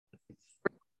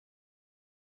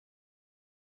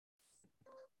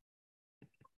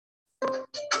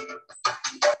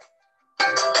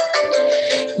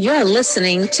You're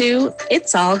listening to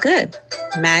It's All Good,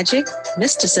 Magic,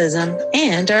 Mysticism,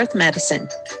 and Earth Medicine.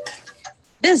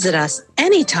 Visit us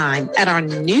anytime at our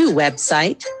new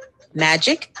website,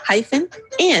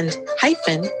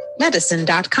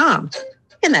 magic-and-medicine.com.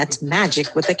 And that's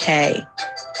magic with a K.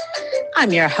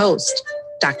 I'm your host,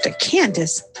 Dr.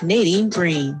 Candace Nadine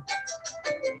Breen.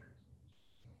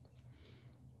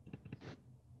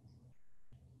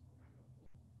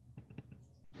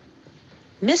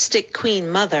 Mystic Queen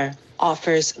Mother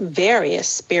offers various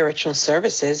spiritual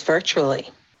services virtually.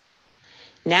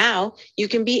 Now you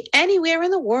can be anywhere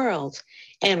in the world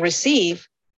and receive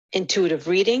intuitive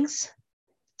readings,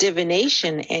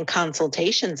 divination and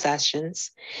consultation sessions,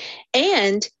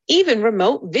 and even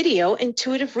remote video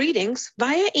intuitive readings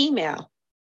via email.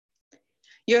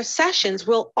 Your sessions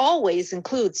will always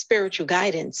include spiritual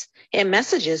guidance and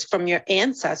messages from your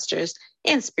ancestors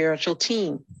and spiritual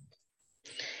team.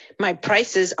 My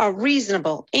prices are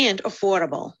reasonable and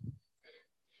affordable.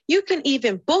 You can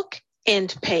even book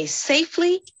and pay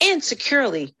safely and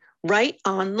securely right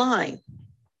online.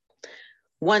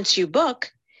 Once you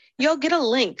book, you'll get a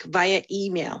link via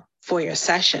email for your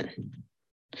session.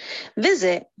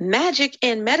 Visit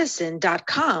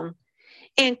magicandmedicine.com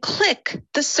and click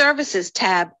the Services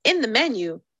tab in the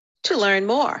menu to learn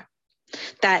more.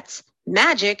 That's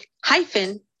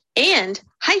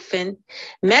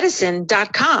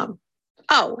magic-and-medicine.com.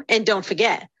 Oh, and don't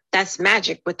forget, that's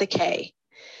magic with a K.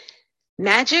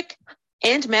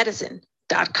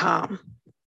 magicandmedicine.com.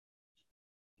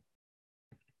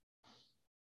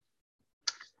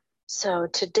 So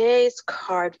today's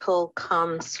card pull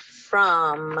comes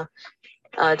from,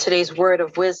 today's word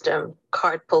of wisdom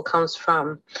card pull comes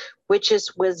from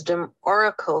Witch's Wisdom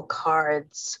Oracle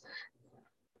cards.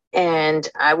 And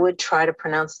I would try to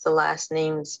pronounce the last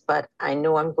names, but I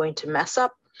know I'm going to mess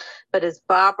up. But it's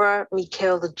Barbara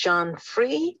Michaela John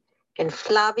Free and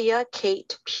Flavia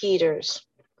Kate Peters.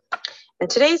 And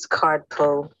today's card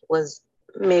pull was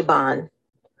Mabon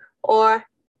or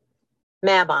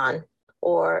Mabon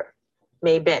or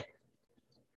Mabon,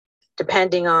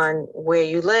 depending on where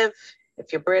you live,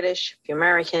 if you're British, if you're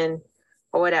American,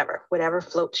 or whatever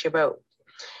floats your boat.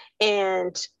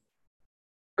 And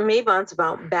Mabon's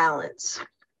about balance.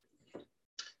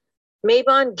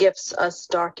 Mabon gifts us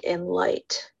dark and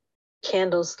light,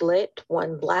 candles lit,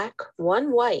 one black,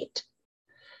 one white.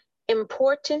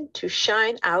 Important to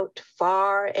shine out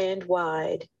far and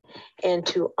wide, and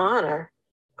to honor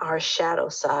our shadow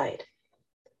side.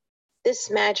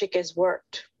 This magic is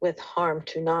worked with harm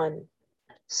to none,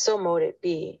 so mote it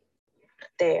be.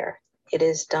 There, it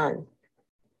is done.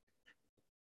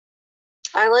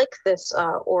 I like this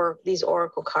these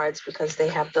oracle cards because they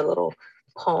have the little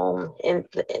poem in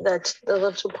the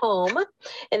little poem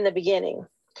in the beginning,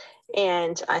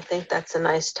 and I think that's a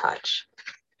nice touch.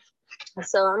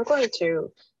 So I'm going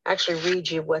to actually read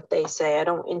you what they say. I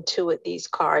don't intuit these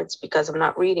cards because I'm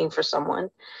not reading for someone,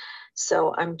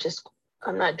 so I'm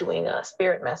not doing a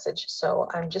spirit message. So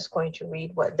I'm just going to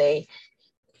read what they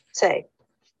say.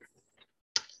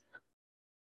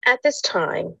 At this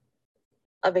time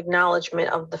of acknowledgement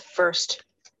of the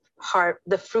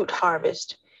fruit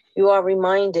harvest, you are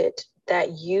reminded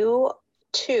that you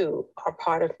too are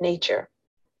part of nature.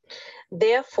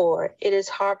 Therefore, it is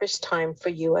harvest time for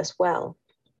you as well.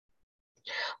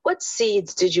 What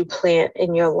seeds did you plant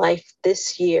in your life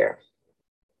this year?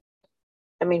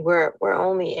 I mean,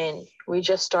 we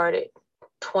just started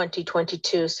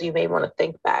 2022, so you may want to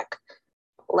think back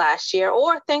last year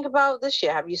or think about this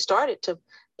year. Have you started to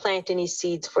plant any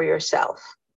seeds for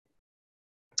yourself?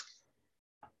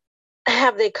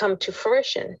 Have they come to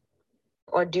fruition,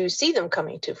 or do you see them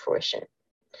coming to fruition?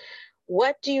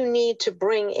 What do you need to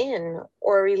bring in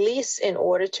or release in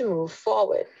order to move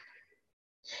forward?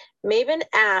 Mabon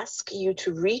asks you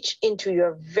to reach into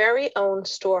your very own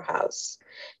storehouse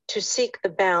to seek the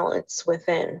balance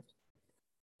within.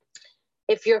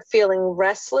 If you're feeling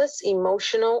restless,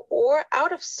 emotional, or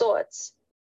out of sorts,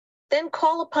 then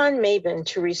call upon Mabon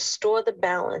to restore the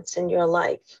balance in your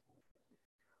life.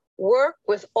 Work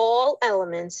with all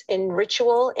elements in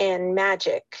ritual and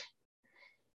magic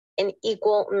in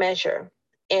equal measure,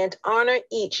 and honor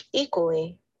each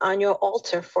equally on your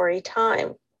altar for a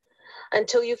time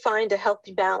until you find a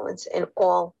healthy balance in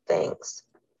all things.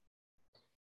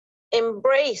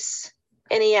 Embrace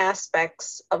any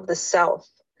aspects of the self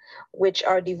which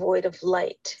are devoid of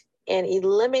light, and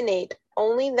eliminate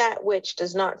only that which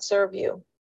does not serve you,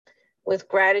 with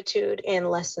gratitude and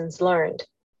lessons learned.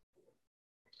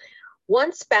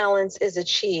 Once balance is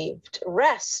achieved,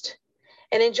 rest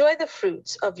and enjoy the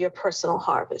fruits of your personal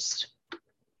harvest.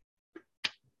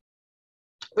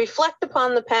 Reflect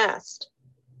upon the past.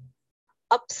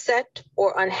 Upset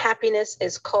or unhappiness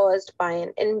is caused by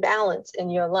an imbalance in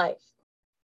your life.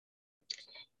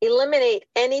 Eliminate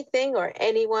anything or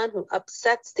anyone who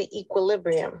upsets the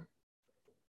equilibrium.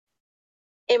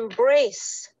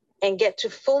 Embrace and get to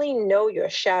fully know your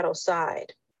shadow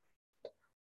side.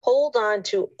 Hold on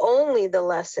to only the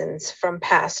lessons from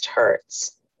past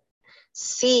hurts.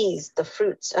 Seize the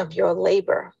fruits of your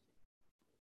labor.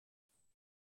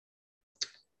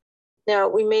 Now,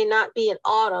 we may not be in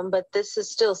autumn, but this is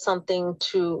still something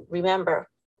to remember.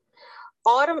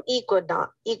 Autumn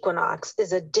equinox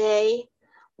is a day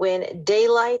when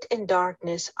daylight and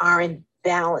darkness are in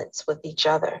balance with each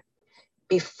other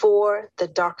before the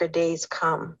darker days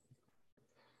come.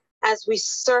 As we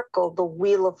circle the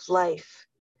wheel of life,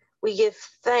 we give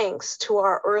thanks to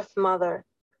our Earth Mother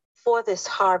for this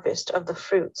harvest of the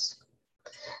fruits.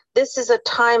 This is a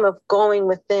time of going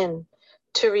within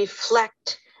to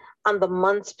reflect on the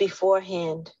months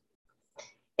beforehand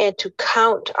and to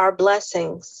count our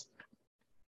blessings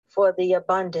for the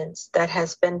abundance that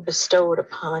has been bestowed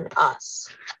upon us.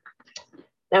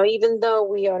 Now, even though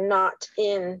we are not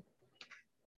in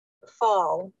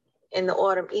fall, in the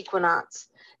autumn equinox,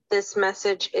 this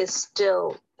message is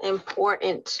still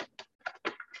important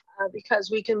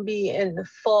because we can be in the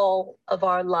fall of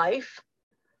our life,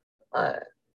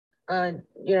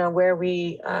 where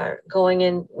we are going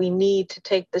in. We need to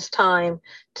take this time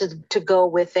to go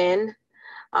within.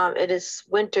 It is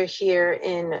winter here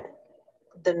in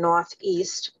the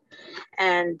Northeast,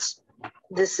 and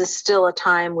this is still a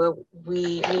time where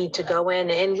we need to go in,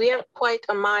 and we have quite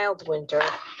a mild winter.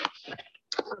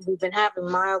 We've been having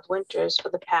mild winters for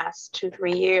the past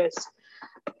 2-3 years,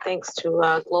 thanks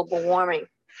to global warming.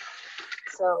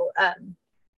 So,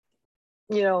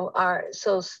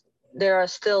 there are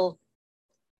still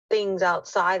things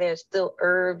outside. There's still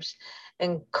herbs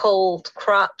and cold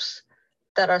crops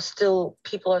that are still,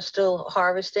 people are still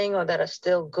harvesting or that are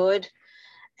still good,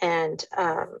 and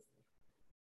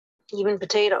even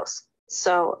potatoes.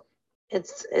 So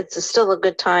it's still a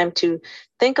good time to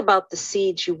think about the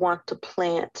seeds you want to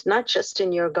plant, not just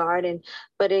in your garden,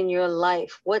 but in your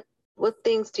life. What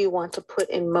things do you want to put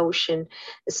in motion,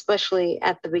 especially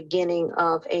at the beginning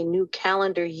of a new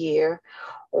calendar year,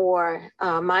 or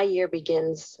my new year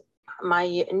begins,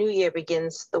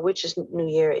 the witch's new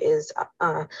year is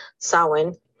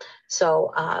Samhain.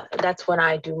 So that's when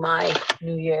I do my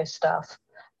New Year stuff.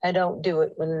 I don't do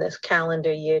it when this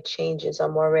calendar year changes.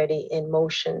 I'm already in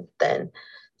motion then,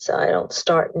 so I don't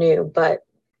start new, but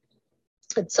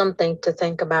it's something to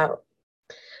think about.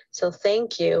 So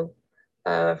thank you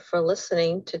for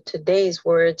listening to today's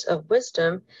words of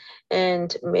wisdom,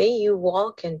 and may you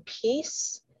walk in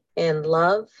peace and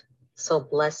love. So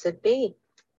blessed be.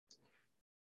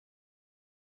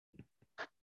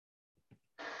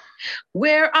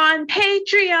 We're on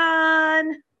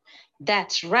Patreon.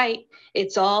 That's right.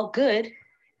 It's all good.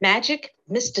 Magic,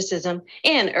 mysticism,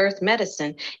 and earth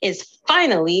medicine is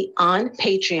finally on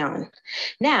Patreon.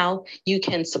 Now you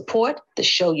can support the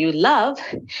show you love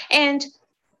and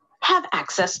have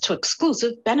access to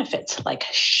exclusive benefits like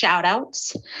shout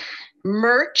outs,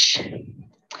 merch,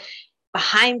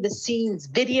 behind the scenes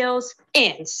videos,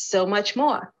 and so much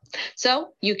more.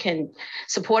 So you can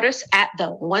support us at the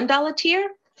 $1 tier,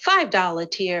 $5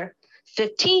 tier,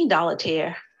 $15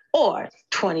 tier, or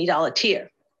 $20 tier.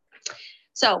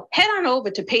 So head on over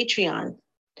to Patreon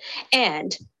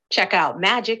and check out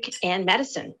Magic and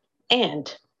Medicine.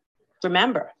 And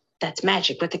remember, that's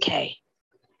magic with a K.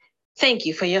 Thank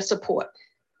you for your support.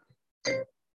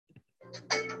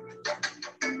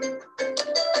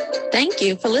 Thank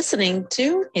you for listening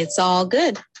to It's All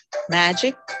Good,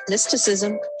 Magic,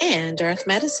 Mysticism, and Earth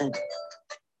Medicine.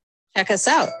 Check us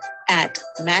out at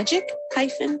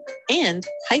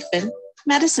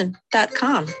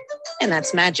magic-and-medicine.com. And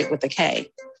that's magic with a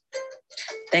K.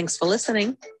 Thanks for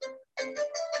listening.